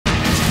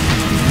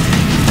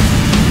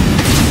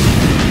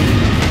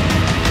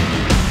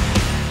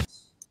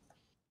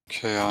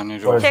Okay, I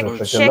need Where is to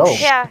it? Check,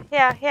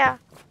 Hello? here.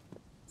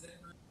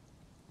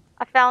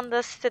 I found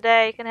this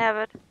today, you can have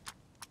it.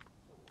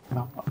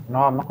 No,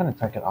 I'm not gonna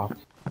take it out.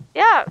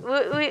 Yeah,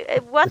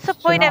 what's It's the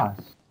point too of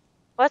nice.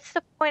 what's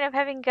the point of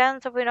having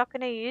guns if we're not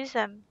gonna use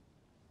them?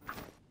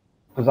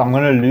 Because I'm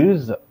gonna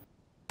lose it.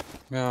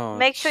 Yeah.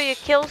 Make sure you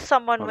kill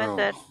someone with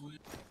it.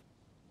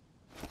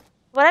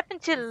 What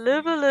happened to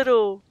live a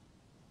little?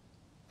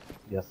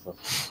 Yes,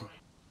 yes.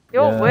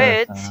 Your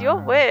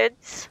Yes,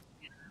 words.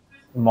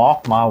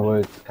 Mark my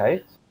words,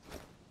 Kate.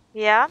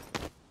 Yeah.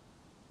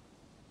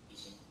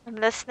 I'm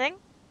listening.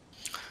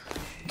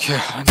 Okay,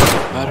 I need a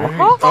battery.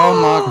 Oh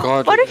my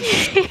god. What if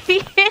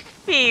you hit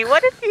me?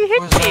 What if you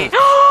hit me?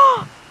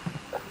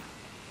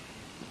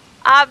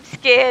 I'm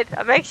scared.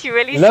 I'm actually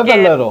really Live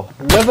scared.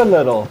 Live a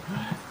little.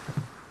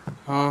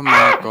 Oh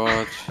my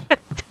god.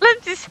 Tell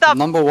him to stop.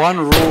 Number one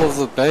rule of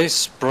the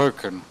base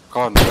broken.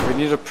 God, we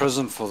need a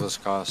prison for this,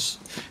 guys.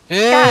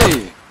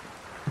 Hey!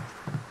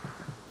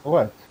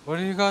 What? What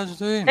are you guys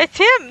doing? It's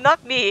him,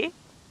 not me.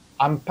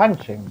 I'm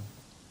punching.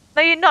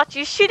 No, you're not.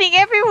 You're shooting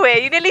everywhere.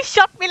 You nearly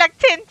shot me like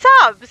 10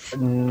 times.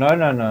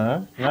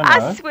 No.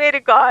 I swear to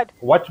God.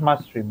 Watch my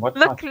stream.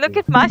 Look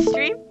at my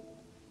stream.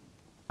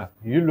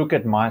 You look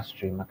at my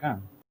stream, okay?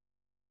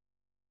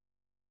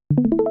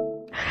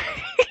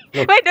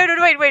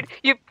 Wait.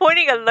 You're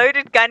pointing a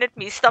loaded gun at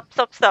me. Stop.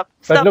 But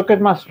look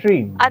at my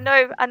stream. I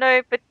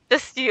know, but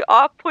you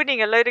are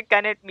pointing a loaded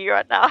gun at me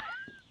right now.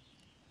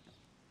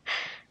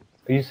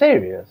 Are you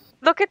serious?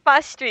 Look at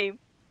my stream.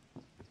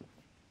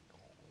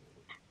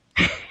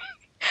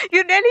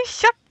 You nearly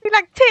shot me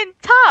like 10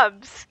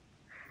 times.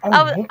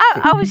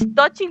 I was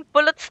dodging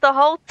bullets the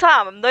whole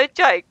time. No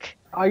joke.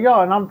 Oh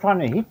yeah, and I'm trying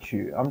to hit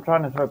you. I'm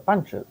trying to throw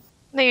punches.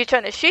 No, you're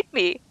trying to shoot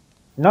me.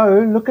 No,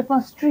 look at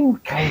my stream,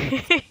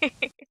 Kate.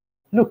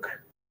 Look.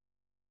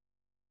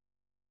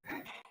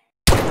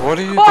 What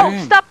are you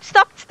doing?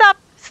 Stop.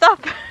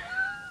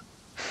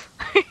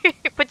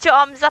 Put your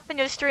arms up in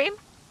your stream.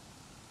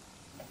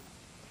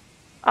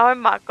 Oh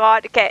my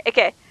god.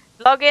 Okay.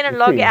 Log in and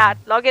log out.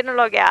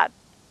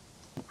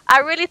 I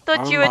really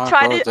thought you were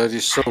trying to... That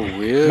is so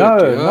weird.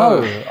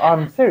 No,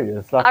 I'm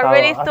serious. Like, I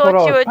really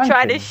thought you were punching.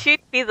 trying to shoot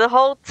me the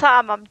whole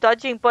time. I'm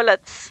dodging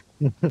bullets.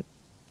 Yeah,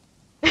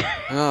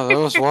 that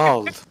was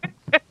wild.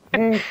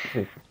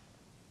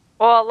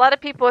 Well, a lot of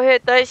people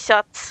heard those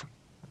shots.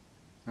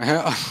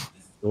 Yeah.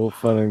 All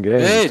fun and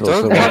games. Hey,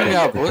 don't want me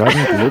up.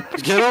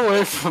 Get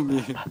away from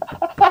me.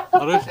 I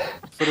don't want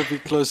to be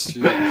close to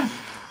you.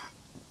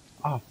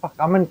 Oh, fuck.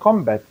 I'm in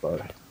combat, bro.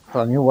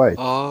 On your way.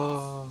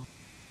 Oh.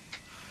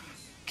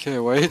 Okay,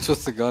 wait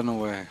with the gun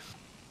away.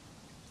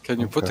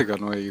 Can you put the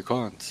gun away? You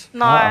can't.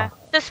 No,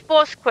 just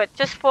force quit.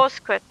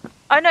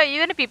 Oh no,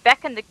 you're gonna be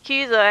back in the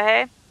queue though,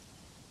 hey?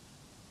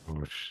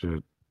 Oh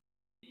shit.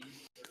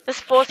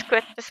 Just force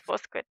quit.